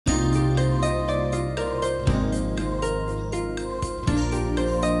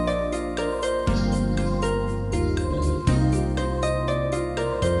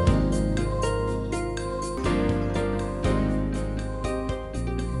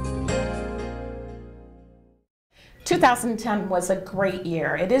2010 was a great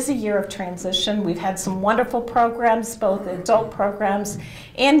year. It is a year of transition. We've had some wonderful programs, both adult programs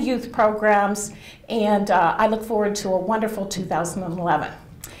and youth programs, and I look forward to a wonderful 2011.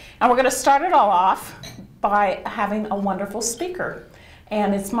 And we're going to start it all off by having a wonderful speaker.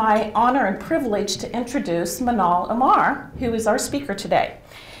 And it's my honor and privilege to introduce Manal Omar, who is our speaker today.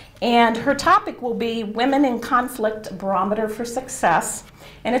 And her topic will be Women in Conflict, Barometer for Success.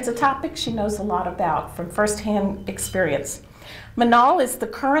 And it's a topic she knows a lot about from firsthand experience. Manal is the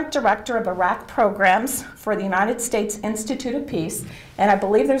current director of Iraq programs for the United States Institute of Peace, and I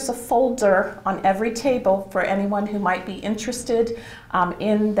believe there's a folder on every table for anyone who might be interested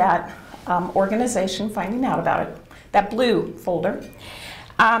in that organization finding out about it, that blue folder.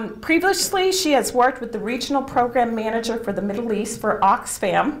 Previously, she has worked with the regional program manager for the Middle East for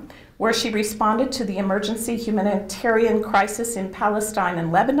Oxfam, where she responded to the emergency humanitarian crisis in Palestine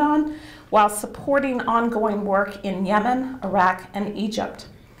and Lebanon, while supporting ongoing work in Yemen, Iraq, and Egypt.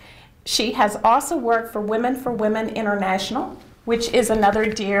 She has also worked for Women International, which is another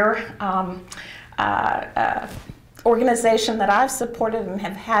dear organization that I've supported and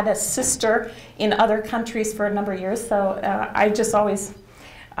have had a sister in other countries for a number of years. So I just always,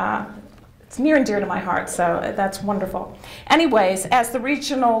 it's near and dear to my heart, so that's wonderful. Anyways, as the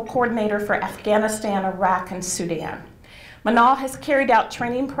regional coordinator for Afghanistan, Iraq, and Sudan, Manal has carried out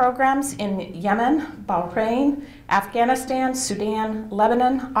training programs in Yemen, Bahrain, Afghanistan, Sudan,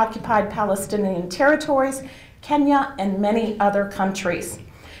 Lebanon, occupied Palestinian territories, Kenya, and many other countries.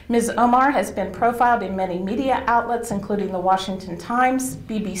 Ms. Omar has been profiled in many media outlets, including the Washington Times,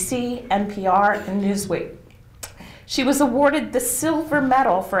 BBC, NPR, and Newsweek. She was awarded the Silver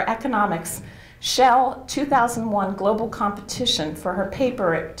Medal for Economics Shell 2001 Global Competition for her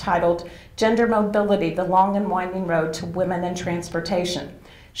paper titled Gender Mobility, the Long and Winding Road to Women in Transportation.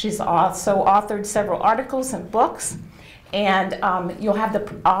 She's also authored several articles and books, and you'll have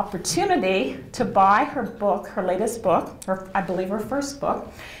the opportunity to buy her book, her latest book, or I believe her first book,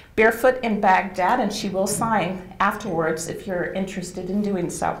 Barefoot in Baghdad, and she will sign afterwards if you're interested in doing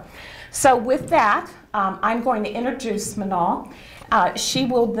so. So with that, I'm going to introduce Manal. She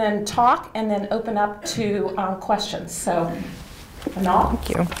will then talk and then open up to questions. So, Manal. Thank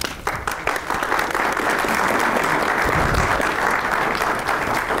you.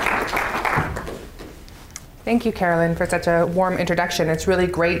 Thank you, Carolyn, for such a warm introduction. It's really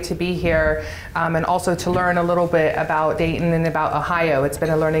great to be here and also to learn a little bit about Dayton and about Ohio. It's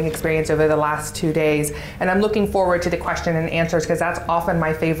been a learning experience over the last 2 days, and I'm looking forward to the question and answers because that's often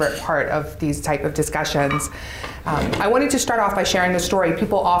my favorite part of these type of discussions. I wanted to start off by sharing a story.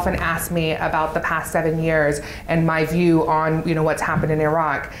 People often ask me about the past 7 years and my view on what's happened in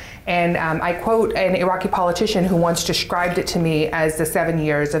Iraq. And I quote an Iraqi politician who once described it to me as the 7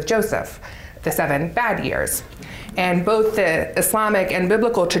 years of Joseph, the 7 bad years. And both the Islamic and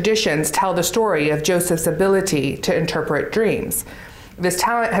biblical traditions tell the story of Joseph's ability to interpret dreams. This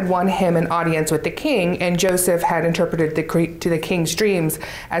talent had won him an audience with the king, and Joseph had interpreted to the king's dreams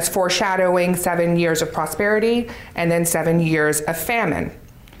as foreshadowing 7 years of prosperity and then 7 years of famine.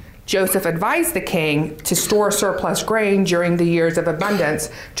 Joseph advised the king to store surplus grain during the years of abundance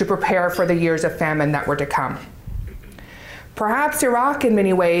to prepare for the years of famine that were to come. Perhaps Iraq in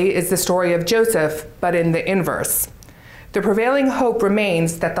many ways is the story of Joseph, but in the inverse. The prevailing hope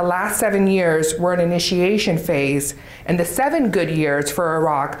remains that the last 7 years were an initiation phase, and the 7 good years for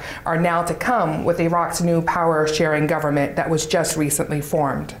Iraq are now to come with Iraq's new power-sharing government that was just recently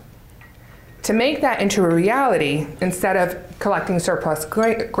formed. To make that into a reality, instead of collecting surplus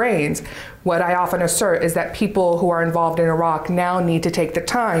grains, what I often assert is that people who are involved in Iraq now need to take the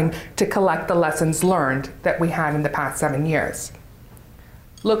time to collect the lessons learned that we had in the past 7 years.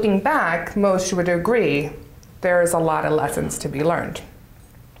 Looking back, most would agree there is a lot of lessons to be learned.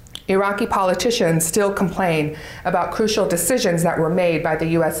 Iraqi politicians still complain about crucial decisions that were made by the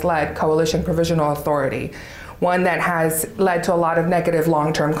US-led Coalition Provisional Authority, one that has led to a lot of negative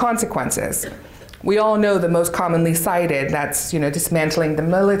long-term consequences. We all know the most commonly cited, that's dismantling the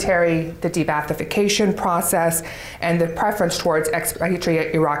military, the de-Baathification process, and the preference towards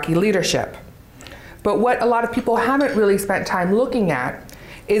expatriate Iraqi leadership. But what a lot of people haven't really spent time looking at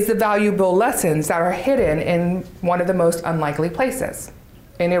is the valuable lessons that are hidden in one of the most unlikely places,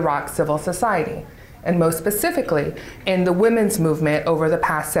 in Iraq's civil society, and most specifically in the women's movement over the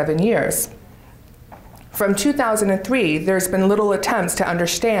past 7 years. From 2003, there's been little attempts to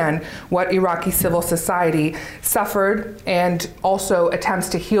understand what Iraqi civil society suffered and also attempts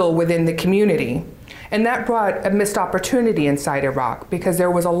to heal within the community. And that brought a missed opportunity inside Iraq because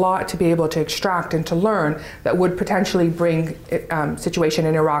there was a lot to be able to extract and to learn that would potentially bring situation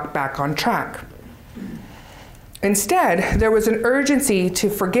in Iraq back on track. Instead, there was an urgency to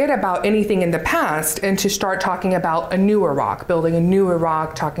forget about anything in the past and to start talking about a new Iraq, building a new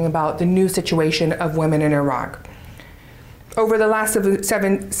Iraq, talking about the new situation of women in Iraq. Over the last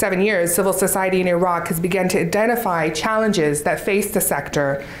seven years, civil society in Iraq has begun to identify challenges that face the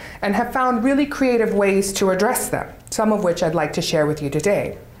sector and have found really creative ways to address them, some of which I'd like to share with you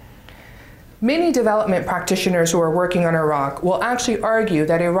today. Many development practitioners who are working on Iraq will actually argue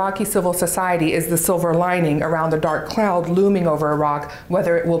that Iraqi civil society is the silver lining around the dark cloud looming over Iraq,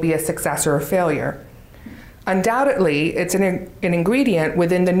 whether it will be a success or a failure. Undoubtedly, it's an ingredient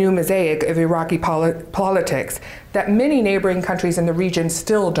within the new mosaic of Iraqi politics that many neighboring countries in the region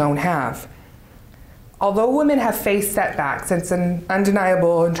still don't have. Although women have faced setbacks, it's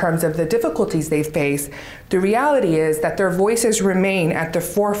undeniable in terms of the difficulties they face, the reality is that their voices remain at the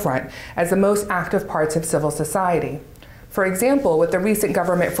forefront as the most active parts of civil society. For example, with the recent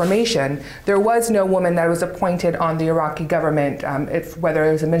government formation, there was no woman that was appointed on the Iraqi government, whether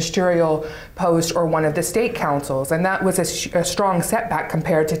it was a ministerial post or one of the state councils, and that was a strong setback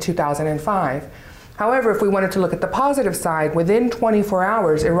compared to 2005. However, if we wanted to look at the positive side, within 24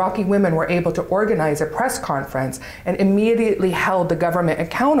 hours, Iraqi women were able to organize a press conference and immediately held the government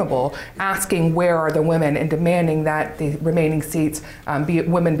accountable, asking where are the women and demanding that the remaining seats,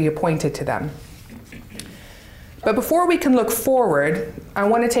 women be appointed to them. But before we can look forward, I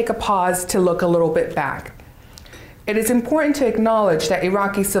want to take a pause to look a little bit back. It is important to acknowledge that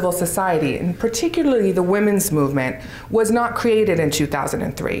Iraqi civil society, and particularly the women's movement, was not created in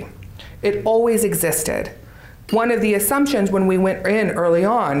 2003. It always existed. One of the assumptions when we went in early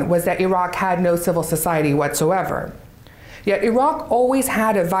on was that Iraq had no civil society whatsoever. Yet Iraq always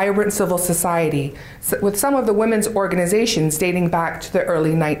had a vibrant civil society, with some of the women's organizations dating back to the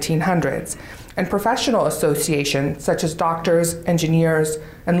early 1900s, and professional associations such as doctors, engineers,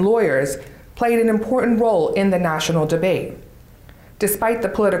 and lawyers played an important role in the national debate. Despite the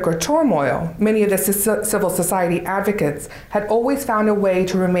political turmoil, many of the civil society advocates had always found a way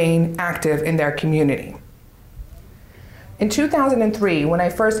to remain active in their community. In 2003, when I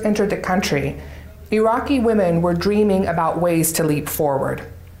first entered the country, Iraqi women were dreaming about ways to leap forward,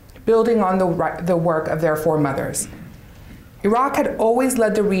 building on the work of their foremothers. Iraq had always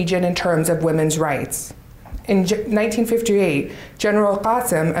led the region in terms of women's rights. In 1958, General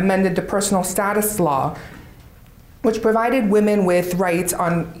Qasim amended the personal status law, which provided women with rights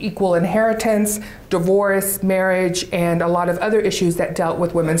on equal inheritance, divorce, marriage, and a lot of other issues that dealt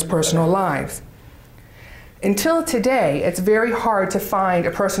with women's personal lives. Until today, it's very hard to find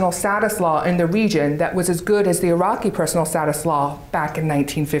a personal status law in the region that was as good as the Iraqi personal status law back in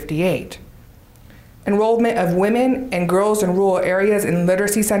 1958. Enrollment of women and girls in rural areas in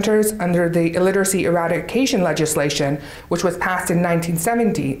literacy centers under the illiteracy eradication legislation, which was passed in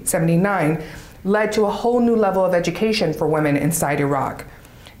 1979, led to a whole new level of education for women inside Iraq.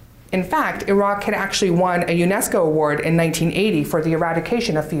 In fact, Iraq had actually won a UNESCO award in 1980 for the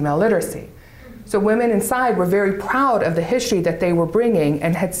eradication of female literacy. So women inside were very proud of the history that they were bringing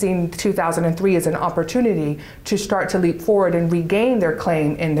and had seen 2003 as an opportunity to start to leap forward and regain their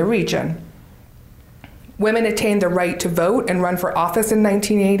claim in the region. Women attained the right to vote and run for office in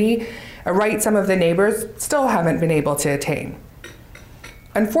 1980, a right some of the neighbors still haven't been able to attain.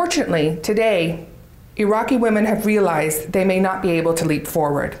 Unfortunately, today, Iraqi women have realized they may not be able to leap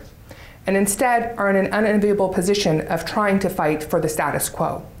forward, and instead are in an unenviable position of trying to fight for the status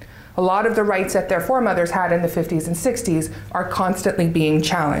quo. A lot of the rights that their foremothers had in the 50s and 60s are constantly being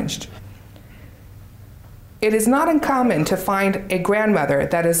challenged. It is not uncommon to find a grandmother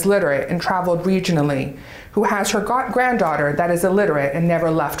that is literate and traveled regionally, who has her granddaughter that is illiterate and never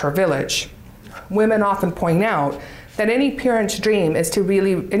left her village. Women often point out that any parent's dream is to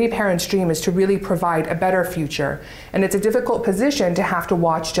really provide a better future, and it's a difficult position to have to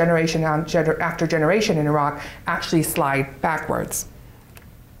watch generation after generation in Iraq actually slide backwards.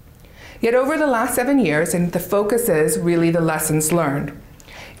 Yet over the last 7 years, and the focus is really the lessons learned.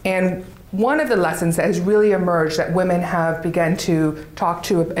 And one of the lessons that has really emerged that women have begun to talk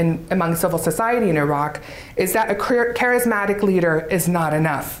to among civil society in Iraq is that a charismatic leader is not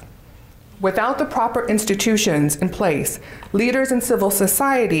enough. Without the proper institutions in place, leaders in civil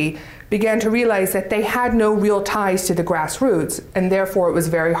society began to realize that they had no real ties to the grassroots, and therefore it was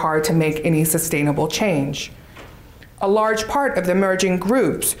very hard to make any sustainable change. A large part of the emerging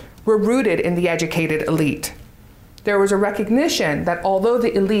groups were rooted in the educated elite. There was a recognition that although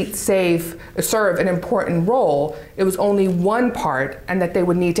the elite serve an important role, it was only one part, and that they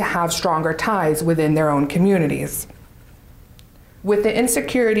would need to have stronger ties within their own communities. With the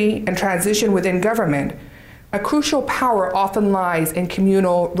insecurity and transition within government, A crucial power often lies in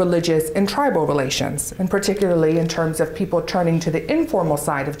communal, religious, and tribal relations, and particularly in terms of people turning to the informal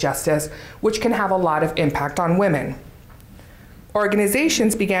side of justice, which can have a lot of impact on women.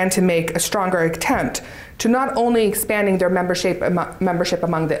 Organizations began to make a stronger attempt to not only expanding their membership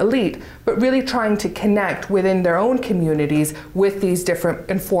among the elite, but really trying to connect within their own communities with these different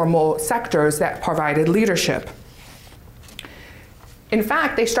informal sectors that provided leadership. In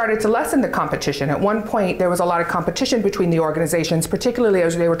fact, they started to lessen the competition. At one point, there was a lot of competition between the organizations, particularly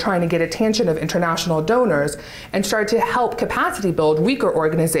as they were trying to get attention of international donors and started to help capacity build weaker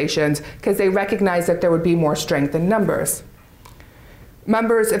organizations because they recognized that there would be more strength in numbers.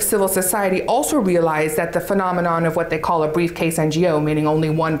 Members of civil society also realized that the phenomenon of what they call a briefcase NGO, meaning only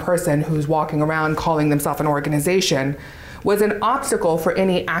one person who's walking around calling themselves an organization, was an obstacle for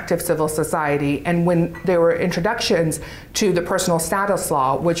any active civil society. And when there were introductions to the personal status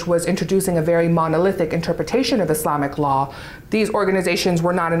law, which was introducing a very monolithic interpretation of Islamic law, these organizations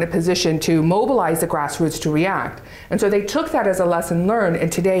were not in a position to mobilize the grassroots to react. And so they took that as a lesson learned,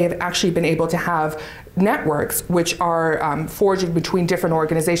 and today have actually been able to have networks which are forging between different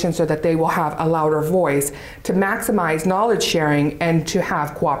organizations so that they will have a louder voice to maximize knowledge sharing and to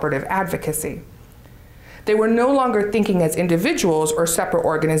have cooperative advocacy. They were no longer thinking as individuals or separate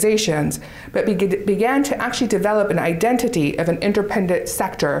organizations, but began to actually develop an identity of an independent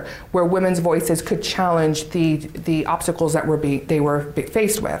sector where women's voices could challenge the obstacles that they were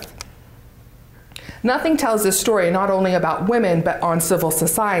faced with. Nothing tells this story not only about women, but on civil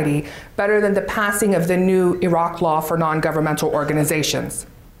society, better than the passing of the new Iraq law for non-governmental organizations.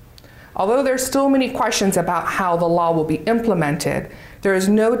 Although there's still many questions about how the law will be implemented, there is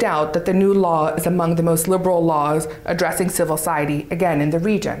no doubt that the new law is among the most liberal laws addressing civil society, again, in the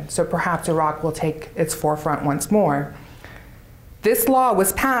region. So perhaps Iraq will take its forefront once more. This law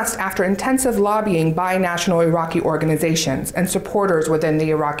was passed after intensive lobbying by national Iraqi organizations and supporters within the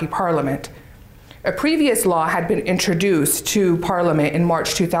Iraqi parliament. A previous law had been introduced to Parliament in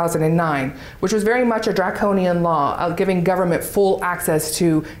March 2009, which was very much a draconian law, giving government full access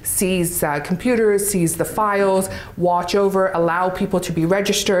to seize computers, seize the files, watch over, allow people to be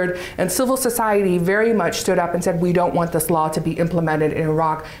registered. And civil society very much stood up and said, we don't want this law to be implemented in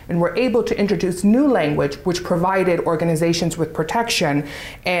Iraq, and were able to introduce new language which provided organizations with protection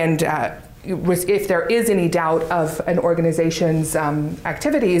and if there is any doubt of an organization's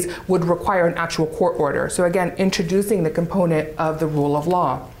activities, would require an actual court order. So again, introducing the component of the rule of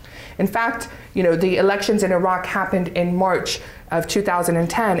law. In fact, the elections in Iraq happened in March of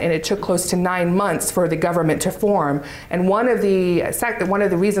 2010, and it took close to 9 months for the government to form. And one of the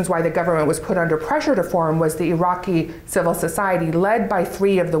reasons why the government was put under pressure to form was the Iraqi civil society, led by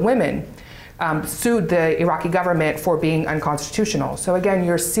 3 of the women, sued the Iraqi government for being unconstitutional. So again,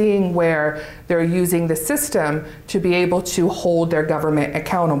 you're seeing where they're using the system to be able to hold their government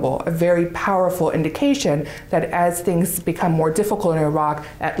accountable, a very powerful indication that as things become more difficult in Iraq,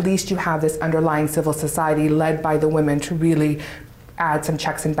 at least you have this underlying civil society led by the women to really add some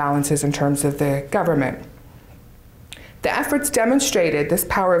checks and balances in terms of the government. The efforts demonstrated this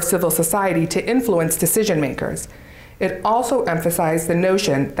power of civil society to influence decision makers. It also emphasized the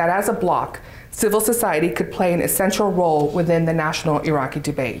notion that as a bloc, civil society could play an essential role within the national Iraqi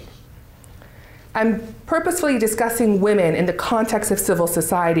debate. I'm purposefully discussing women in the context of civil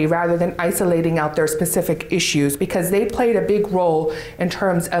society rather than isolating out their specific issues, because they played a big role in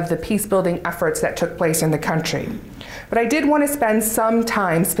terms of the peace-building efforts that took place in the country. But I did want to spend some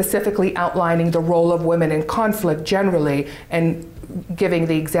time specifically outlining the role of women in conflict generally and giving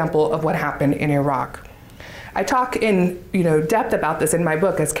the example of what happened in Iraq. I talk in depth about this in my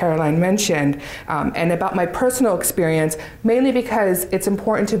book, as Caroline mentioned, and about my personal experience, mainly because it's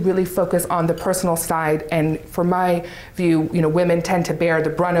important to really focus on the personal side. And for my view, women tend to bear the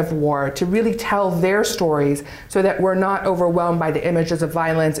brunt of war, to really tell their stories so that we're not overwhelmed by the images of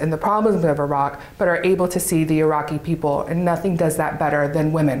violence and the problems of Iraq, but are able to see the Iraqi people. And nothing does that better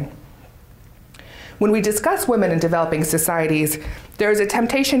than women. When we discuss women in developing societies, there's a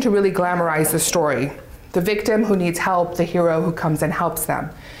temptation to really glamorize the story. The victim who needs help, the hero who comes and helps them.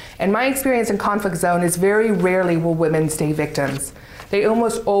 And my experience in conflict zone is very rarely will women stay victims. They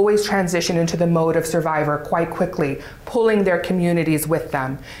almost always transition into the mode of survivor quite quickly, pulling their communities with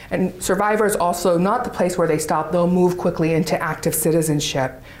them. And survivor is also not the place where they stop. They'll move quickly into active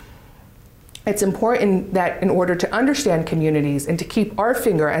citizenship. It's important that in order to understand communities and to keep our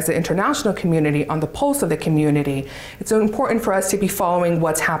finger as an international community on the pulse of the community, it's important for us to be following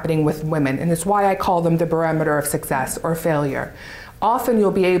what's happening with women. And it's why I call them the barometer of success or failure. Often you'll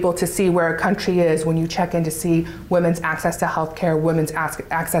be able to see where a country is when you check in to see women's access to healthcare, women's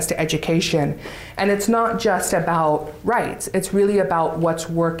access to education. And it's not just about rights, it's really about what's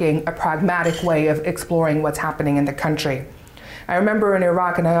working, a pragmatic way of exploring what's happening in the country. I remember in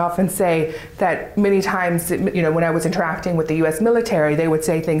Iraq, and I often say that many times, when I was interacting with the US military, they would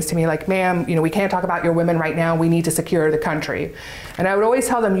say things to me like, ma'am, we can't talk about your women right now, we need to secure the country. And I would always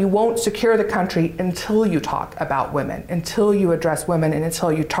tell them, you won't secure the country until you talk about women, until you address women, and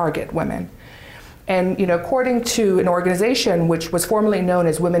until you target women. And according to an organization which was formerly known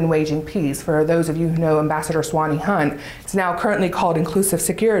as Women Waging Peace, for those of you who know Ambassador Swanee Hunt, it's now currently called Inclusive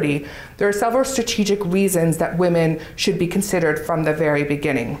Security, there are several strategic reasons that women should be considered from the very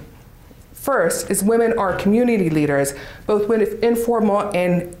beginning. First is women are community leaders, both with formal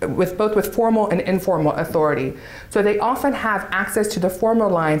and informal authority. So they often have access to the formal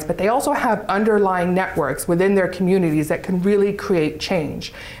lines, but they also have underlying networks within their communities that can really create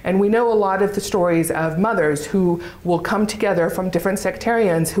change. And we know a lot of the stories of mothers who will come together from different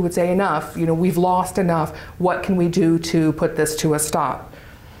sectarians who would say, enough, we've lost enough, what can we do to put this to a stop?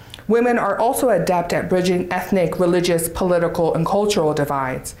 Women are also adept at bridging ethnic, religious, political, and cultural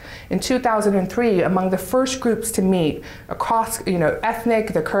divides. In 2003, among the first groups to meet across,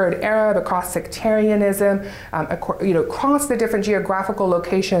 ethnic, the Kurd Arab, across sectarianism, across the different geographical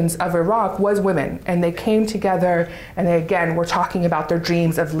locations of Iraq was women. And they came together and they, again, were talking about their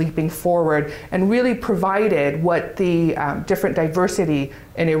dreams of leaping forward and really provided what the different diversity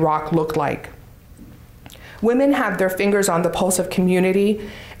in Iraq looked like. Women have their fingers on the pulse of community,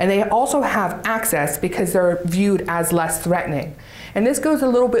 and they also have access because they're viewed as less threatening. And this goes a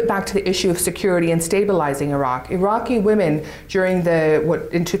little bit back to the issue of security and stabilizing Iraq. Iraqi women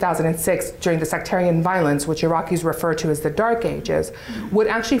in 2006, during the sectarian violence, which Iraqis refer to as the Dark Ages, would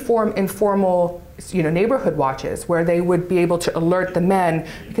actually form informal neighborhood watches where they would be able to alert the men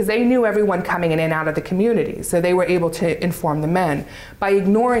because they knew everyone coming in and out of the community. So they were able to inform the men. By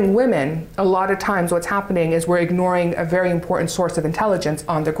ignoring women, a lot of times what's happening is we're ignoring a very important source of intelligence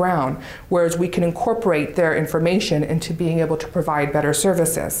on the ground, whereas we can incorporate their information into being able to provide better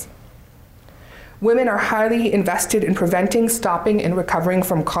services. Women are highly invested in preventing, stopping, and recovering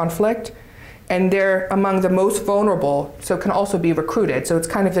from conflict. And they're among the most vulnerable, so can also be recruited. So it's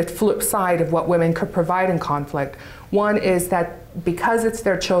kind of the flip side of what women could provide in conflict. One is that because it's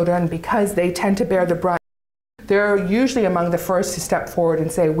their children, because they tend to bear the brunt, they're usually among the first to step forward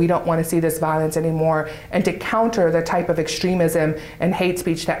and say, we don't want to see this violence anymore, and to counter the type of extremism and hate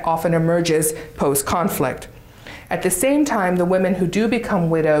speech that often emerges post-conflict. At the same time, the women who do become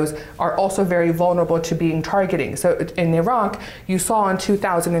widows are also very vulnerable to being targeted. So in Iraq, you saw in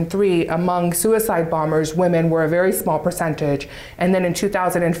 2003, among suicide bombers, women were a very small percentage. And then in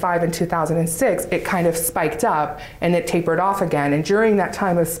 2005 and 2006, it kind of spiked up and it tapered off again. And during that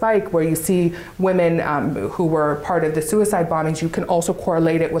time of spike, where you see women who were part of the suicide bombings, you can also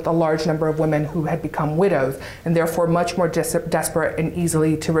correlate it with a large number of women who had become widows, and therefore much more desperate and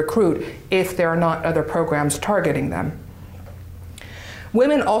easily to recruit if there are not other programs targeting them.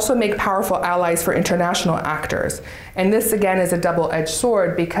 Women also make powerful allies for international actors. And this again is a double-edged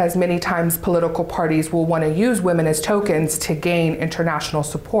sword because many times political parties will want to use women as tokens to gain international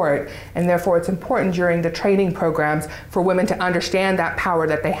support. And therefore it's important during the training programs for women to understand that power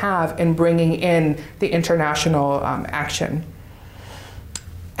that they have in bringing in the international action.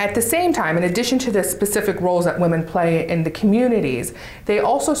 At the same time, in addition to the specific roles that women play in the communities, they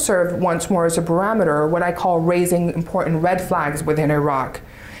also serve once more as a barometer, or what I call raising important red flags within Iraq.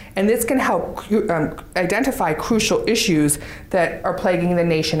 And this can help identify crucial issues that are plaguing the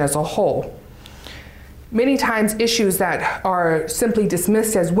nation as a whole. Many times issues that are simply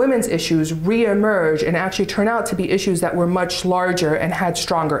dismissed as women's issues re-emerge and actually turn out to be issues that were much larger and had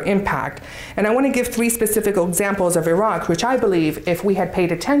stronger impact. And I want to give 3 specific examples of Iraq, which I believe if we had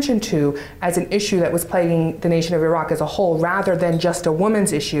paid attention to as an issue that was plaguing the nation of Iraq as a whole, rather than just a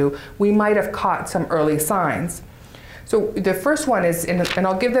woman's issue, we might have caught some early signs. So the first one is, and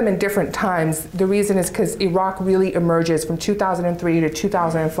I'll give them in different times, the reason is because Iraq really emerges from 2003 to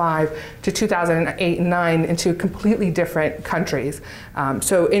 2005 to 2008 and 9 into completely different countries.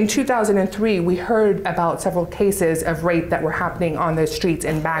 So in 2003, we heard about several cases of rape that were happening on the streets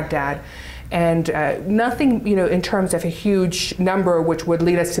in Baghdad. And nothing, in terms of a huge number, which would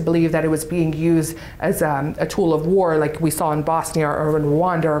lead us to believe that it was being used as a tool of war, like we saw in Bosnia or in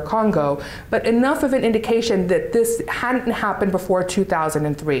Rwanda or Congo, but enough of an indication that this hadn't happened before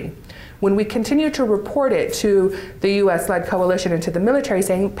 2003. when we continue to report it to the US-led coalition and to the military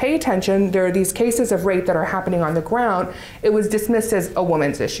saying, pay attention, there are these cases of rape that are happening on the ground, it was dismissed as a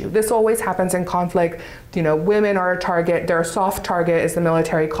woman's issue. This always happens in conflict. You know, women are a target, they're a soft target as the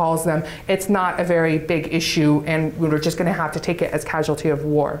military calls them. It's not a very big issue and we're just gonna have to take it as casualty of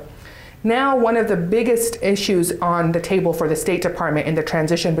war. Now, one of the biggest issues on the table for the State Department in the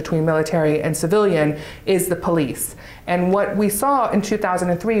transition between military and civilian is the police. And what we saw in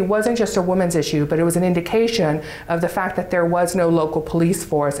 2003 wasn't just a women's issue, but it was an indication of the fact that there was no local police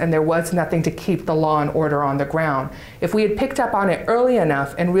force and there was nothing to keep the law and order on the ground. If we had picked up on it early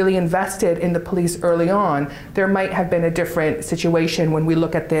enough and really invested in the police early on, there might have been a different situation when we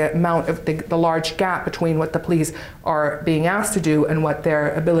look at the amount of the large gap between what the police are being asked to do and what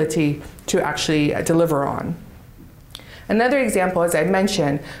their ability to actually deliver on. Another example, as I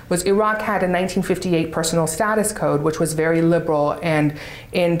mentioned, was Iraq had a 1958 personal status code, which was very liberal, and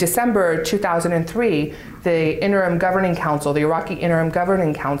in December 2003, the Interim Governing Council, the Iraqi Interim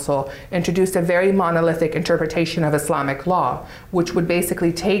Governing Council, introduced a very monolithic interpretation of Islamic law, which would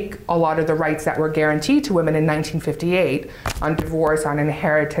basically take a lot of the rights that were guaranteed to women in 1958 on divorce, on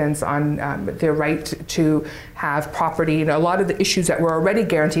inheritance, on the right to have property, you know, a lot of the issues that were already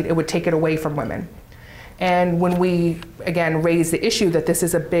guaranteed, it would take it away from women. And when we, again, raise the issue that this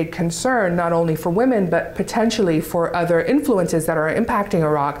is a big concern, not only for women, but potentially for other influences that are impacting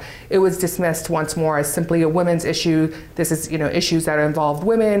Iraq, it was dismissed once more as simply a women's issue. This is, you know, issues that involve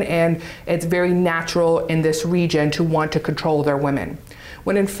women, and it's very natural in this region to want to control their women.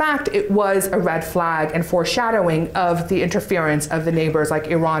 When in fact, it was a red flag and foreshadowing of the interference of the neighbors like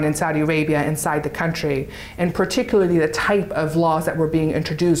Iran and Saudi Arabia inside the country. And particularly the type of laws that were being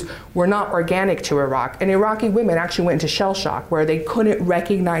introduced were not organic to Iraq. And Iraqi women actually went into shell shock where they couldn't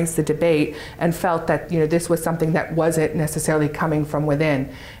recognize the debate and felt that, you know, this was something that wasn't necessarily coming from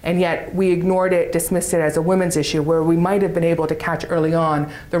within. And yet we ignored it, dismissed it as a women's issue where we might have been able to catch early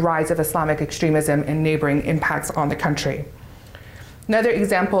on the rise of Islamic extremism and neighboring impacts on the country. Another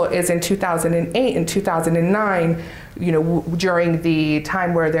example is in 2008 and 2009, you know, during the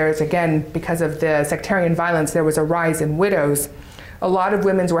time where there's, again, because of the sectarian violence, there was a rise in widows. A lot of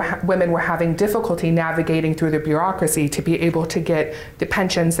women were having difficulty navigating through the bureaucracy to be able to get the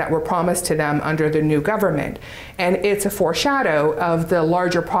pensions that were promised to them under the new government. And it's a foreshadow of the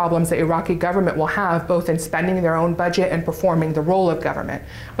larger problems the Iraqi government will have both in spending their own budget and performing the role of government.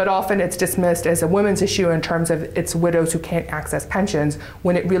 But often it's dismissed as a women's issue in terms of its widows who can't access pensions,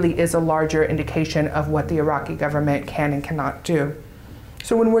 when it really is a larger indication of what the Iraqi government can and cannot do.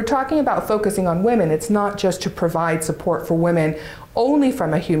 So when we're talking about focusing on women, it's not just to provide support for women only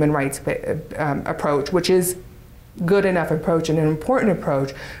from a human rights approach, which is good enough approach and an important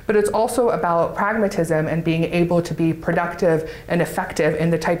approach, but it's also about pragmatism and being able to be productive and effective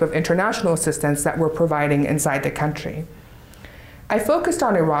in the type of international assistance that we're providing inside the country. I focused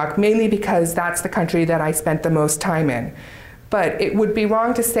on Iraq mainly because that's the country that I spent the most time in. But it would be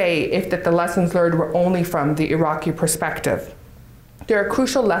wrong to say that the lessons learned were only from the Iraqi perspective. There are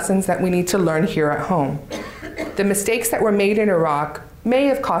crucial lessons that we need to learn here at home. The mistakes that were made in Iraq may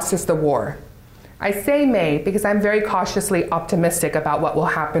have cost us the war. I say may because I'm very cautiously optimistic about what will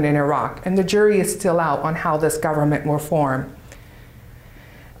happen in Iraq, and the jury is still out on how this government will form.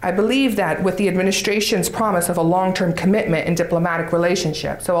 I believe that with the administration's promise of a long-term commitment in diplomatic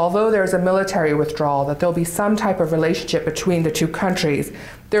relationships, so although there's a military withdrawal, that there'll be some type of relationship between the two countries,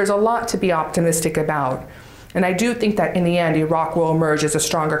 there's a lot to be optimistic about. And I do think that in the end, Iraq will emerge as a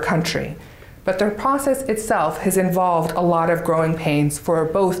stronger country. But the process itself has involved a lot of growing pains for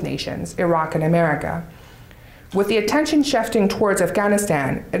both nations, Iraq and America. With the attention shifting towards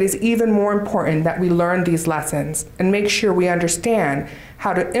Afghanistan, it is even more important that we learn these lessons and make sure we understand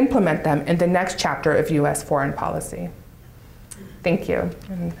how to implement them in the next chapter of U.S. foreign policy. Thank you.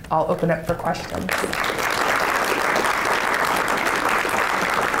 And I'll open up for questions.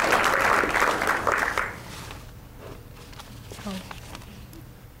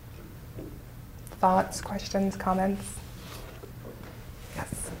 Thoughts, questions, comments?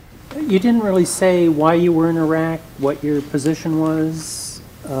 Yes. You didn't really say why you were in Iraq, what your position was.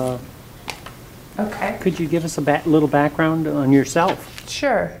 Okay. Could you give us a little background on yourself?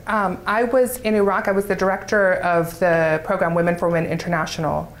 Sure. I was in Iraq. I was the director of the program Women for Women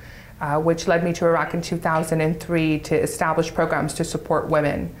International, which led me to Iraq in 2003 to establish programs to support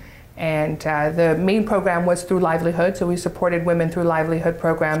women. And the main program was through livelihood, so we supported women through livelihood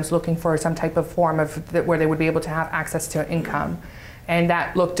programs looking for some type of form of where they would be able to have access to income. and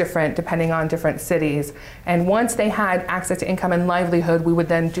that looked different depending on different cities. And once they had access to income and livelihood, we would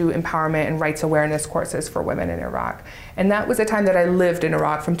then do empowerment and rights awareness courses for women in Iraq. And that was the time that I lived in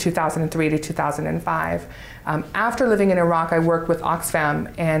Iraq from 2003 to 2005. After living in Iraq, I worked with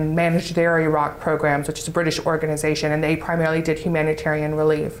Oxfam and managed their Iraq programs, which is a British organization, and they primarily did humanitarian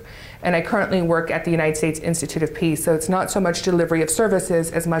relief. And I currently work at the United States Institute of Peace, so it's not so much delivery of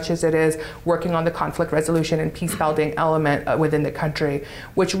services as much as it is working on the conflict resolution and peace building element within the country,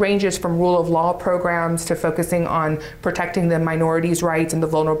 which ranges from rule of law programs to focusing on protecting the minorities' rights and the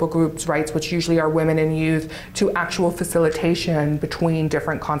vulnerable groups' rights, which usually are women and youth, to actual facilitation between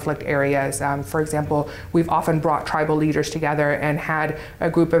different conflict areas. For example, we've often brought tribal leaders together and had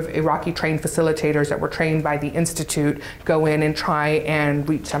a group of Iraqi trained facilitators that were trained by the Institute go in and try and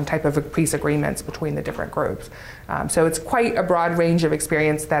reach some type of peace agreements between the different groups. So it's quite a broad range of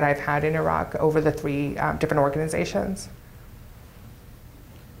experience that I've had in Iraq over the three different organizations.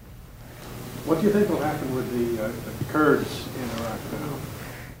 What do you think will happen with the Kurds in Iraq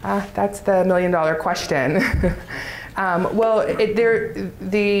now? That's the million-dollar question. Well,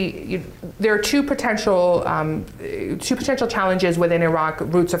 there are two potential challenges within Iraq,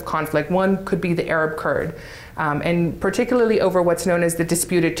 roots of conflict. One could be the Arab Kurd, and particularly over what's known as the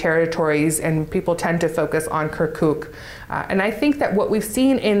disputed territories, and people tend to focus on Kirkuk. And I think that what we've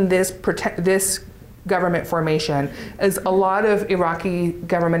seen in this government formation is a lot of Iraqi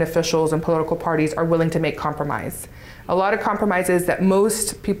government officials and political parties are willing to make compromise. A lot of compromises that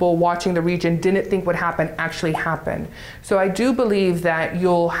most people watching the region didn't think would happen actually happened. So I do believe that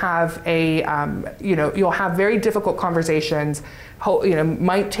you'll have you'll have very difficult conversations.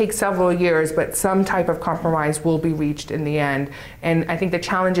 Might take several years, but some type of compromise will be reached in the end. And I think the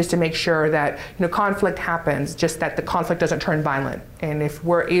challenge is to make sure that conflict happens, just that the conflict doesn't turn violent. And if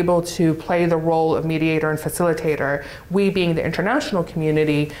we're able to play the role of mediator and facilitator, we being the international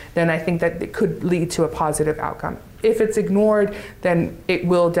community, then I think that it could lead to a positive outcome. If it's ignored, then it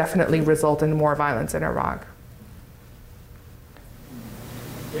will definitely result in more violence in Iraq.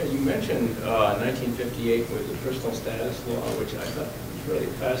 Yeah, you mentioned 1958 was the personal status law, which I thought was really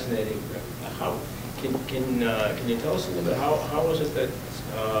fascinating. How can you tell us a little bit how was it that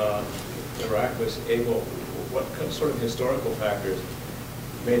Iraq was able? What sort of historical factors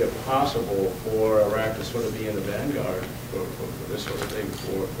made it possible for Iraq to sort of be in the vanguard for this sort of thing,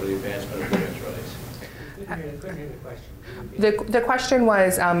 for the advancement of women's rights? The question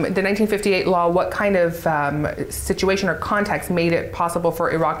was, the 1958 law, what kind of situation or context made it possible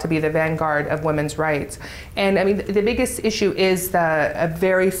for Iraq to be the vanguard of women's rights? And I mean, the biggest issue is a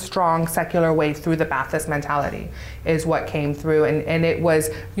very strong secular way through the Ba'athist mentality is what came through. And it was,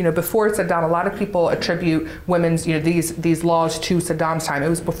 before Saddam, a lot of people attribute women's, these laws to Saddam's time. It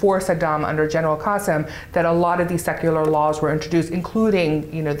was before Saddam under General Qasem that a lot of these secular laws were introduced, including,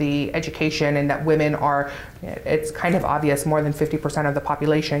 the education, and that women are, it's kind of obvious, more than 50% of the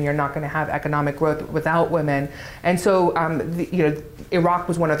population, you're not going to have economic growth without women. And so, Iraq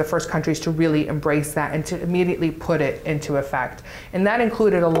was one of the first countries to really embrace that and to immediately put it into effect. And that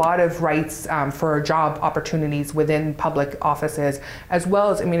included a lot of rights for job opportunities within public offices, as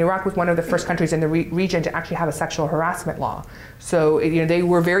well as, Iraq was one of the first countries in the region to actually have a sexual harassment law. So, they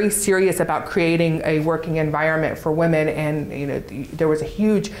were very serious about creating a working environment for women, and, there was a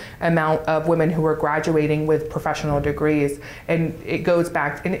huge amount of women who were graduating with professional degrees. And it goes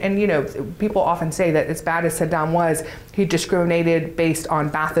back, and people often say that as bad as Saddam was, he discriminated based on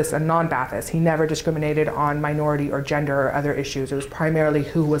Ba'athists and non-Ba'athists. He never discriminated on minority or gender or other issues. It was primarily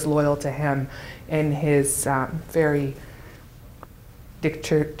who was loyal to him in his very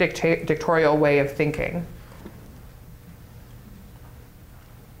dictatorial way of thinking.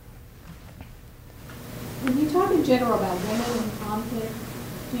 When you talk in general about women in conflict,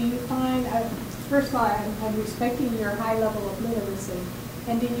 do you find, first of all, I'm respecting your high level of literacy,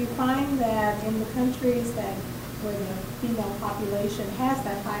 and do you find that in the countries where the female population has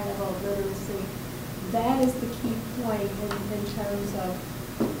that high level of literacy, that is the key point in terms of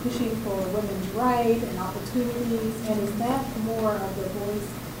pushing for women's rights and opportunities, and is that more of the voice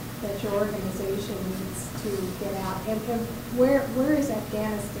that your organization needs to get out? And where is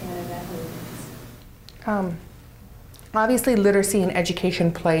Afghanistan in that movement? Obviously, literacy and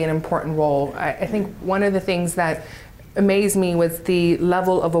education play an important role. I think one of the things that amazed me was the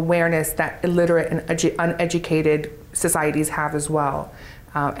level of awareness that illiterate and uneducated societies have as well.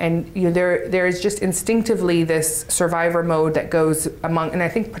 And there is just instinctively this survivor mode that goes among, and I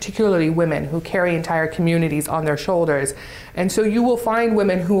think particularly women who carry entire communities on their shoulders. And so you will find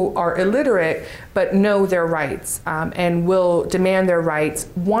women who are illiterate but know their rights and will demand their rights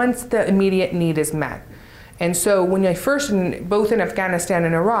once the immediate need is met. And so when I first, both in Afghanistan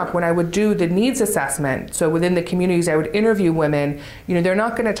and Iraq, when I would do the needs assessment, so within the communities I would interview women, they're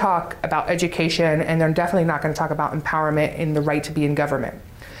not going to talk about education, and they're definitely not going to talk about empowerment and the right to be in government.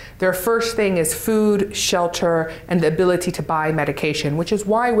 Their first thing is food, shelter, and the ability to buy medication, which is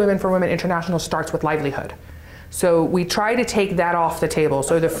why Women for Women International starts with livelihood. So we try to take that off the table.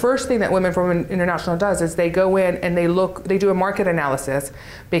 So the first thing that Women for Women International does is they go in and they do a market analysis,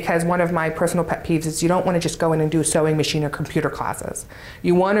 because one of my personal pet peeves is you don't want to just go in and do sewing machine or computer classes.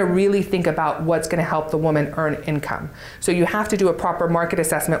 You want to really think about what's going to help the woman earn income. So you have to do a proper market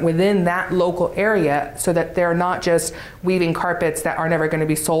assessment within that local area, so that they're not just weaving carpets that are never going to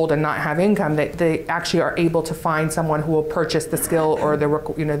be sold and not have income, that they actually are able to find someone who will purchase the skill or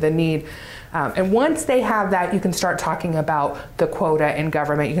the need. And once they have that, you can start talking about the quota in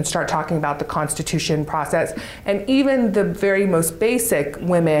government. You can start talking about the constitution process. And even the very most basic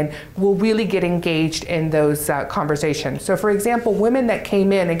women will really get engaged in those conversations. So for example, women that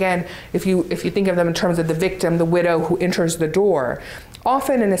came in, again, if you think of them in terms of the victim, the widow who enters the door,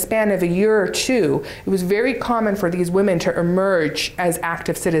 often in a span of a year or two, it was very common for these women to emerge as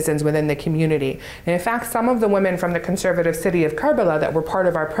active citizens within the community. And in fact, some of the women from the conservative city of Karbala that were part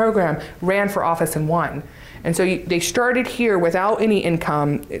of our program ran for office and won. And so they started here without any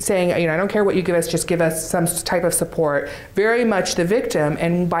income, saying, I don't care what you give us, just give us some type of support, very much the victim.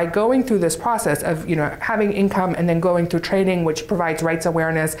 And by going through this process of, having income and then going through training, which provides rights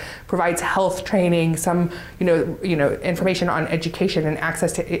awareness, provides health training, some, information on education and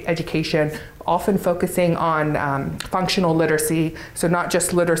access to education, often focusing on functional literacy, so not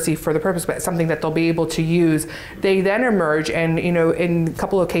just literacy for the purpose, but something that they'll be able to use. They then emerge, and in a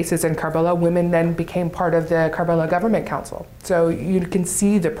couple of cases in Karbala, women then became part of the Karbala Government Council. So you can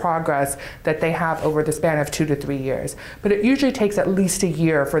see the progress that they have over the span of 2 to 3 years. But it usually takes at least a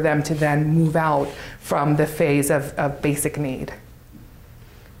year for them to then move out from the phase of basic need.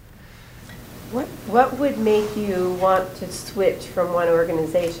 What would make you want to switch from one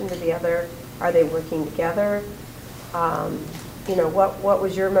organization to the other? Are they working together? What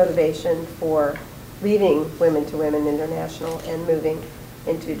was your motivation for leaving Women to Women International and moving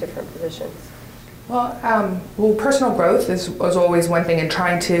into different positions? Well, personal growth was always one thing, and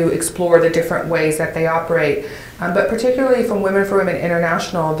trying to explore the different ways that they operate. But particularly from Women for Women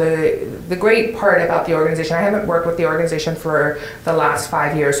International, the great part about the organization, I haven't worked with the organization for the last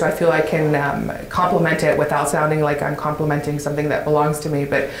 5 years, so I feel I can compliment it without sounding like I'm complimenting something that belongs to me.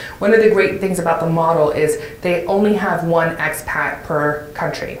 But one of the great things about the model is they only have one expat per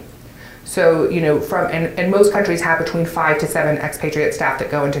country. So, and most countries have between 5 to 7 expatriate staff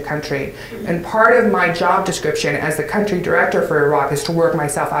that go into country. And part of my job description as the country director for Iraq is to work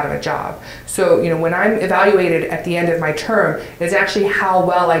myself out of a job. So, when I'm evaluated at the end of my term, it's actually how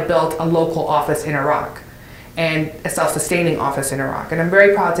well I built a local office in Iraq and a self-sustaining office in Iraq. And I'm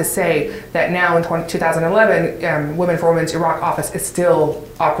very proud to say that now in 2011, Women for Women's Iraq office is still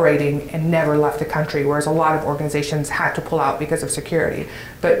operating and never left the country, whereas a lot of organizations had to pull out because of security.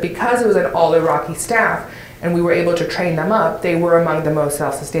 But because it was an all-Iraqi staff, and we were able to train them up, they were among the most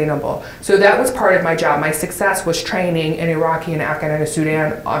self-sustainable. So that was part of my job. My success was training an Iraqi and Afghan and a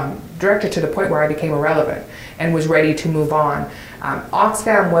Sudan director to the point where I became irrelevant and was ready to move on.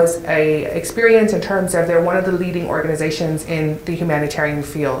 Oxfam was a experience in terms of they're one of the leading organizations in the humanitarian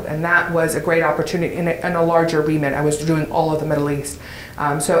field, and that was a great opportunity in a larger remit. I was doing all of the Middle East.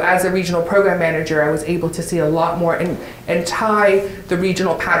 So as a regional program manager, I was able to see a lot more and tie the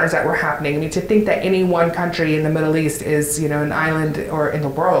regional patterns that were happening. I mean, to think that any one country in the Middle East is, an island or in the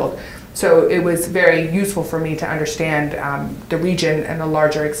world. So it was very useful for me to understand the region and a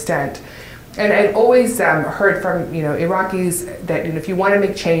larger extent. And I've always heard from Iraqis that if you want to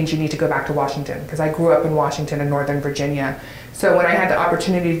make change, you need to go back to Washington, because I grew up in Washington and Northern Virginia. So when I had the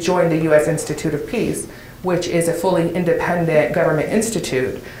opportunity to join the U.S. Institute of Peace, which is a fully independent government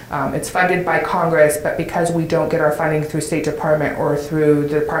institute, it's funded by Congress, but because we don't get our funding through State Department or through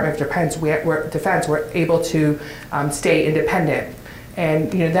the Department of Defense, we're able to stay independent.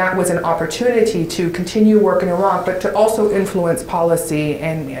 And that was an opportunity to continue work in Iraq, but to also influence policy,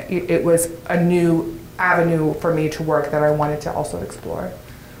 and it was a new avenue for me to work that I wanted to also explore.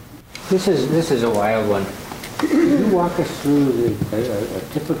 This is a wild one. Can you walk us through a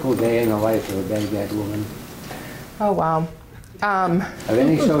typical day in the life of a Baghdad woman? Oh, wow. Of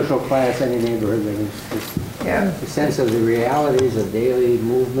any social class, any neighborhood, a sense of the realities of daily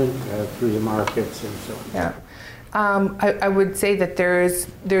movement through the markets and so on. Yeah. I would say that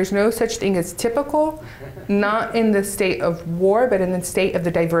there's no such thing as typical, not in the state of war, but in the state of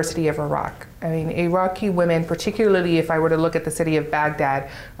the diversity of Iraq. I mean, Iraqi women, particularly if I were to look at the city of Baghdad,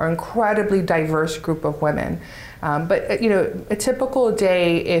 are an incredibly diverse group of women. But a typical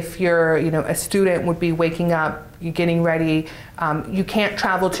day, if you're a student, would be waking up, you're getting ready. You can't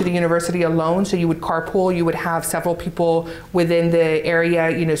travel to the university alone, so you would carpool. You would have several people within the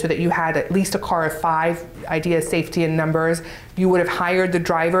area, so that you had at least a car of 5. Idea of safety in numbers. You would have hired the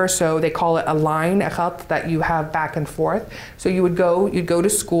driver, so they call it a line, a khat, that you have back and forth. So you'd go to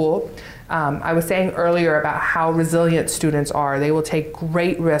school. I was saying earlier about how resilient students are. They will take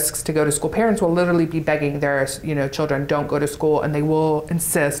great risks to go to school. Parents will literally be begging their children, don't go to school, and they will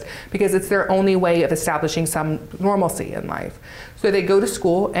insist because it's their only way of establishing some normalcy in life. So they go to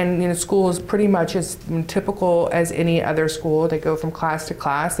school, and school is pretty much as typical as any other school. They go from class to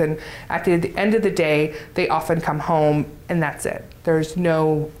class, and at the end of the day, they often come home, and that's it. There's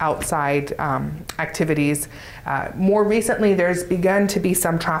no outside activities. More recently, there's begun to be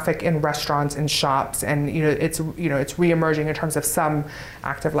some traffic in restaurants and shops, and it's reemerging in terms of some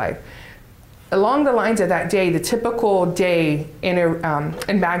active life. Along the lines of that day, the typical day in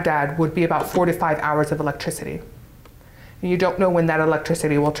Baghdad would be about 4 to 5 hours of electricity. You don't know when that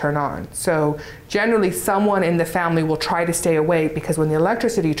electricity will turn on. So generally, someone in the family will try to stay awake because when the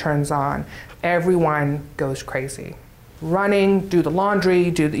electricity turns on, everyone goes crazy. Running, do the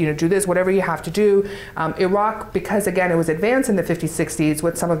laundry, do this, whatever you have to do. Iraq, because again, it was advanced in the 50s, 60s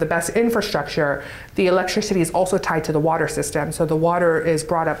with some of the best infrastructure, the electricity is also tied to the water system. So the water is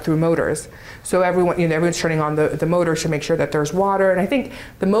brought up through motors. So everyone's turning on the motors to make sure that there's water. And I think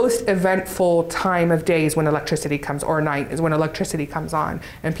the most eventful time of day is when electricity comes, or night, is when electricity comes on.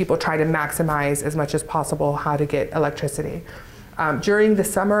 And people try to maximize as much as possible how to get electricity. During the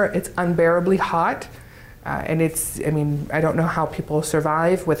summer, it's unbearably hot. And I don't know how people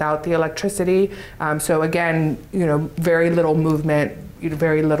survive without the electricity. So again, very little movement,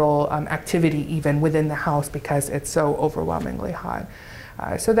 very little activity even within the house because it's so overwhelmingly hot.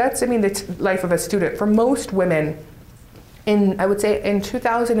 So that's, the life of a student. For most women, I would say in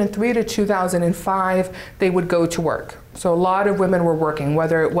 2003 to 2005, they would go to work. So a lot of women were working,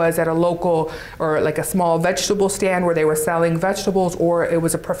 whether it was at a local or like a small vegetable stand where they were selling vegetables, or it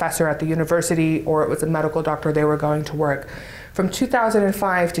was a professor at the university, or it was a medical doctor, they were going to work. From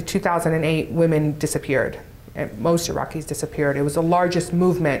 2005 to 2008, women disappeared. And most Iraqis disappeared. It was the largest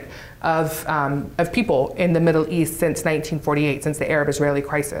movement of people in the Middle East since 1948, since the Arab-Israeli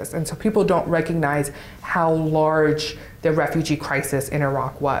crisis. And so people don't recognize how large the refugee crisis in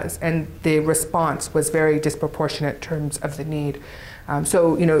Iraq was. And the response was very disproportionate in terms of the need.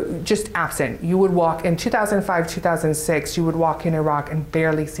 Just absent. You would walk in 2005, 2006, you would walk in Iraq and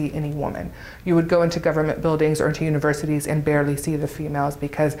barely see any woman. You would go into government buildings or into universities and barely see the females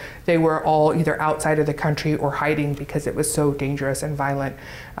because they were all either outside of the country or hiding because it was so dangerous and violent.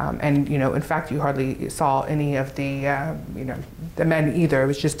 In fact, you hardly saw any of the men either. It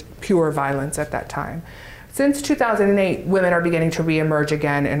was just pure violence at that time. Since 2008, women are beginning to reemerge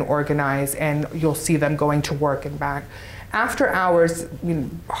again and organize, and you'll see them going to work and back. After hours,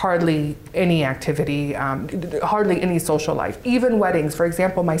 hardly any activity, hardly any social life, even weddings. For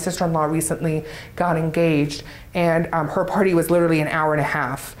example, my sister-in-law recently got engaged, and her party was literally an hour and a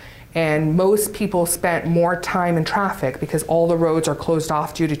half. And most people spent more time in traffic because all the roads are closed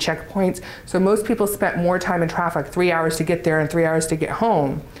off due to checkpoints. So most people spent more time in traffic, 3 hours to get there and 3 hours to get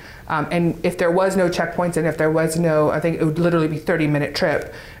home. And if there was no checkpoints, and if there was I think it would literally be a 30-minute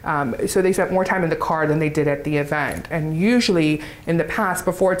trip. So they spent more time in the car than they did at the event. And usually in the past,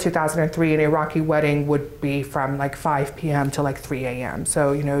 before 2003, an Iraqi wedding would be from like 5 p.m. to like 3 a.m.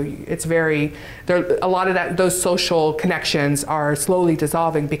 So, it's a lot of those social connections are slowly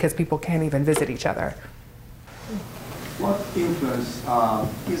dissolving because people can't even visit each other. What influence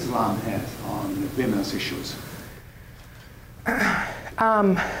Islam has on women's issues?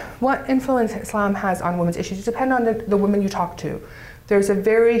 What influence Islam has on women's issues depends on the women you talk to. There's a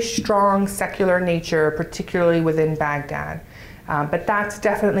very strong secular nature, particularly within Baghdad. But that's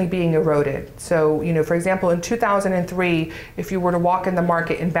definitely being eroded. So, for example, in 2003, if you were to walk in the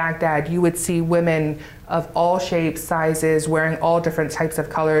market in Baghdad, you would see women of all shapes, sizes, wearing all different types of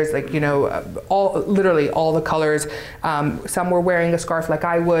colors, literally all the colors. Some were wearing a scarf like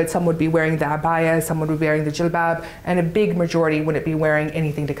I would, some would be wearing the abaya, some would be wearing the jilbab, and a big majority wouldn't be wearing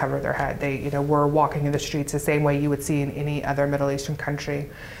anything to cover their head. They, were walking in the streets the same way you would see in any other Middle Eastern country.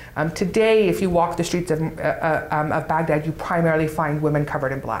 Today, if you walk the streets of Baghdad, you primarily find women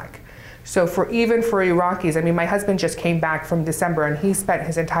covered in black. So even for Iraqis, I mean, my husband just came back from December and he spent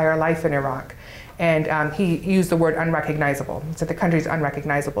his entire life in Iraq. And he used the word unrecognizable. He said the country's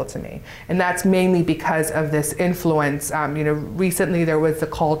unrecognizable to me. And that's mainly because of this influence. You know, recently there was the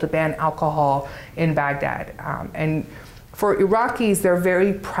call to ban alcohol in Baghdad. And for Iraqis, they're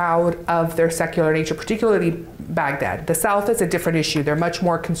very proud of their secular nature, particularly Baghdad. The South is a different issue. They're much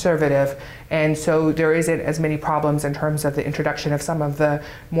more conservative, and so there isn't as many problems in terms of the introduction of some of the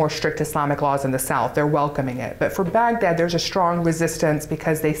more strict Islamic laws in the South. They're welcoming it. But for Baghdad, there's a strong resistance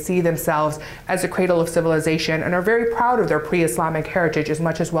because they see themselves as a cradle of civilization and are very proud of their pre-Islamic heritage as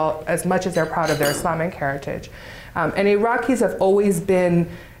much as they're proud of their Islamic heritage. And Iraqis have always been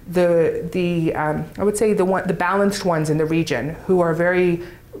I would say the balanced ones in the region, who are very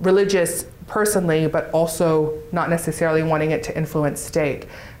religious personally, but also not necessarily wanting it to influence state.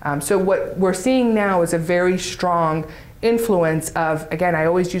 So what we're seeing now is a very strong influence of, again, I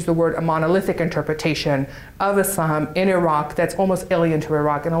always use the word a monolithic interpretation of Islam in Iraq that's almost alien to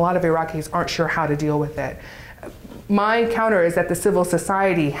Iraq, and a lot of Iraqis aren't sure how to deal with it. My counter is that the civil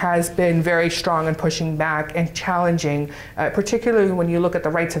society has been very strong in pushing back and challenging, particularly when you look at the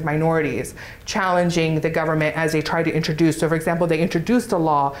rights of minorities, challenging the government as they try to introduce. So for example, they introduced a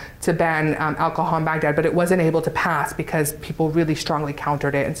law to ban alcohol in Baghdad, but it wasn't able to pass because people really strongly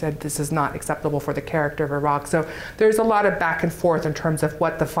countered it and said this is not acceptable for the character of Iraq. So there's a lot of back and forth in terms of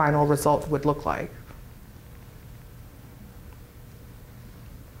what the final result would look like.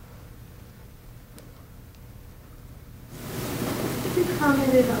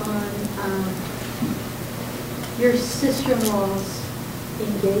 Commented on your sister-in-law's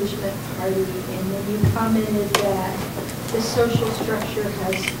engagement party, and then you commented that the social structure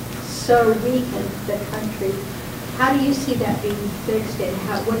has so weakened the country. How do you see that being fixed, and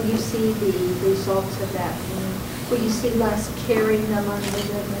what do you see the results of that being? Will you see less caring among the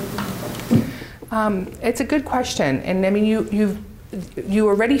women? It's a good question, and I mean you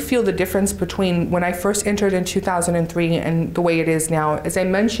already feel the difference between when I first entered in 2003 and the way it is now. As I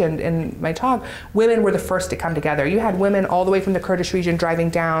mentioned in my talk, women were the first to come together. You had women all the way from the Kurdish region driving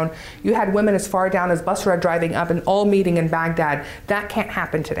down. You had women as far down as Basra driving up and all meeting in Baghdad. That can't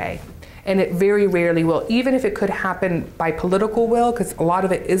happen today. And it very rarely will. Even if it could happen by political will, because a lot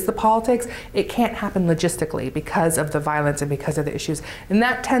of it is the politics, it can't happen logistically because of the violence and because of the issues. And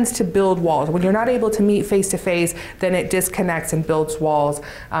that tends to build walls. When you're not able to meet face to face, then it disconnects and builds walls.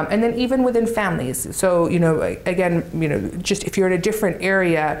 And then even within families. So, you know, again, you know, just if you're in a different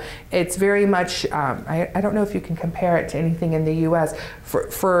area, it's very much, I don't know if you can compare it to anything in the US.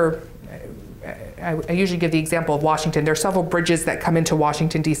 I usually give the example of Washington. There are several bridges that come into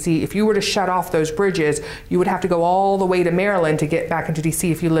Washington, D.C. If you were to shut off those bridges, you would have to go all the way to Maryland to get back into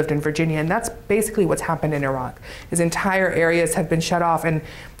D.C. if you lived in Virginia. And that's basically what's happened in Iraq. Is entire areas have been shut off. And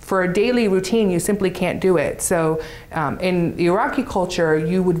for a daily routine, you simply can't do it. So in the Iraqi culture,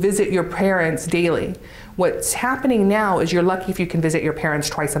 you would visit your parents daily. What's happening now is you're lucky if you can visit your parents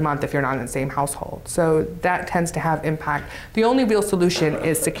twice a month if you're not in the same household. So that tends to have impact. The only real solution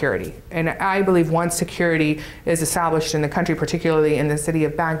is security. And I believe once security is established in the country, particularly in the city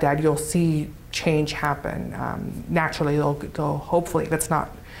of Baghdad, you'll see change happen. Naturally, they'll hopefully, if it's not,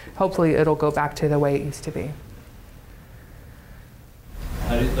 hopefully it'll go back to the way it used to be.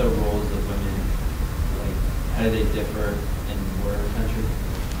 How do the roles of women, how do they differ in bordering countries?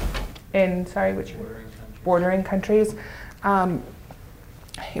 In, sorry, which? Bordering countries.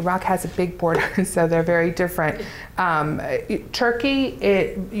 Iraq has a big border, so they're very different.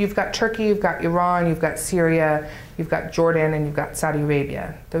 Turkey, you've got Turkey, you've got Iran, you've got Syria, you've got Jordan, and you've got Saudi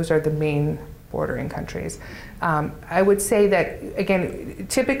Arabia. Those are the main bordering countries. I would say that, again,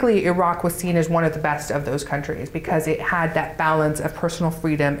 typically Iraq was seen as one of the best of those countries because it had that balance of personal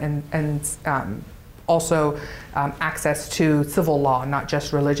freedom and also access to civil law, not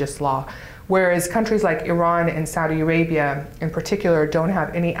just religious law. Whereas countries like Iran and Saudi Arabia in particular don't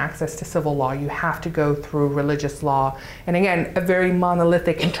have any access to civil law. You have to go through religious law. And again, a very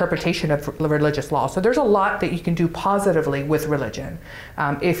monolithic interpretation of religious law. So there's a lot that you can do positively with religion.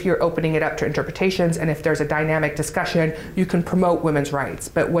 If you're opening it up to interpretations and if there's a dynamic discussion, you can promote women's rights.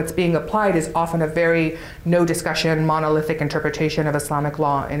 But what's being applied is often a very no discussion, monolithic interpretation of Islamic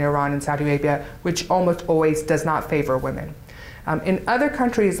law in Iran and Saudi Arabia, which almost always does not favor women. In other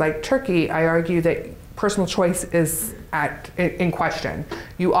countries like Turkey, I argue that personal choice is in question.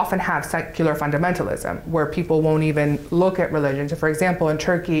 You often have secular fundamentalism where people won't even look at religion. So for example, in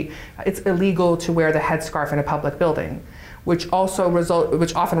Turkey, it's illegal to wear the headscarf in a public building, which often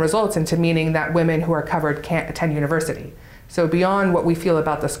results into meaning that women who are covered can't attend university. So beyond what we feel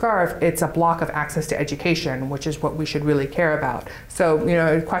about the scarf, it's a block of access to education, which is what we should really care about. So,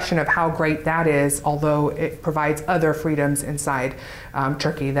 a question of how great that is, although it provides other freedoms inside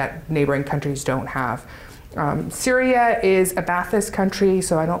Turkey that neighboring countries don't have. Syria is a Ba'athist country,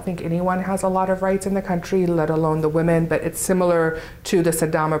 so I don't think anyone has a lot of rights in the country, let alone the women, but it's similar to the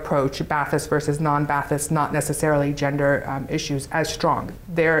Saddam approach, Ba'athist versus non-Ba'athist, not necessarily gender issues as strong.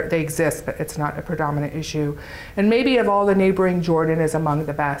 They exist, but it's not a predominant issue. And maybe of all the neighboring, Jordan is among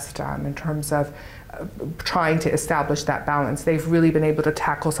the best in terms of trying to establish that balance. They've really been able to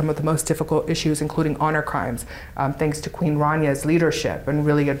tackle some of the most difficult issues, including honor crimes, thanks to Queen Rania's leadership and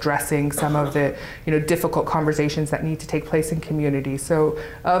really addressing some of the difficult conversations that need to take place in communities. So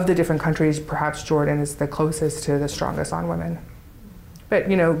of the different countries, perhaps Jordan is the closest to the strongest on women. But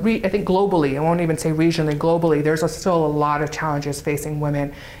I think globally, I won't even say regionally, globally, there's still a lot of challenges facing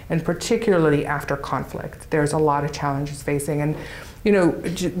women, and particularly after conflict. There's a lot of challenges facing. And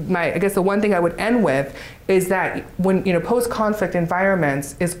I guess the one thing I would end with is that when post-conflict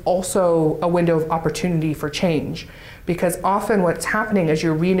environments is also a window of opportunity for change, because often what's happening is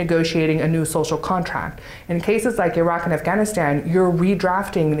you're renegotiating a new social contract. In cases like Iraq and Afghanistan, you're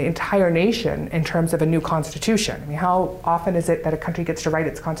redrafting the entire nation in terms of a new constitution. I mean, how often is it that a country gets to write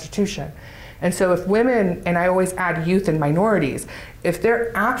its constitution? And so if women, and I always add youth and minorities, if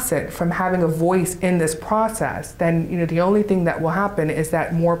they're absent from having a voice in this process, then the only thing that will happen is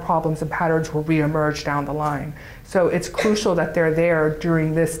that more problems and patterns will reemerge down the line. So it's crucial that they're there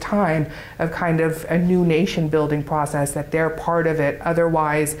during this time of kind of a new nation building process, that they're part of it.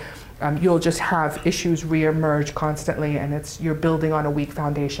 Otherwise, you'll just have issues reemerge constantly, and you're building on a weak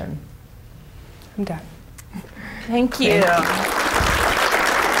foundation. I'm done. Thank you.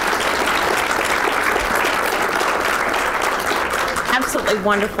 Absolutely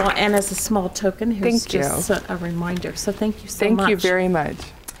wonderful, and as a small token, here's just a reminder. So thank you so much. Thank you very much.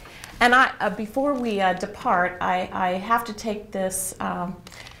 And before we depart, I have to take this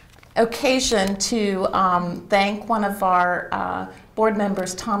occasion to thank one of our board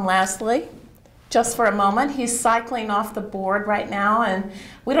members, Tom Lasley, just for a moment. He's cycling off the board right now, and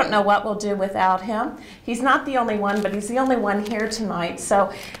we don't know what we'll do without him. He's not the only one, but he's the only one here tonight.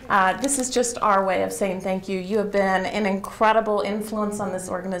 So this is just our way of saying thank you. You have been an incredible influence on this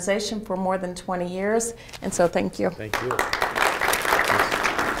organization for more than 20 years, and so thank you. Thank you.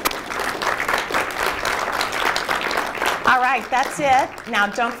 All right, that's it. Now,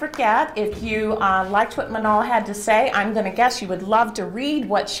 don't forget, if you liked what Manal had to say, I'm going to guess you would love to read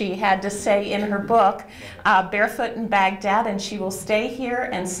what she had to say in her book, Barefoot in Baghdad, and she will stay here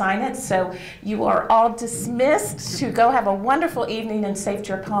and sign it. So you are all dismissed to go have a wonderful evening and safe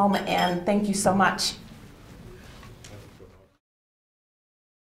trip home, and thank you so much.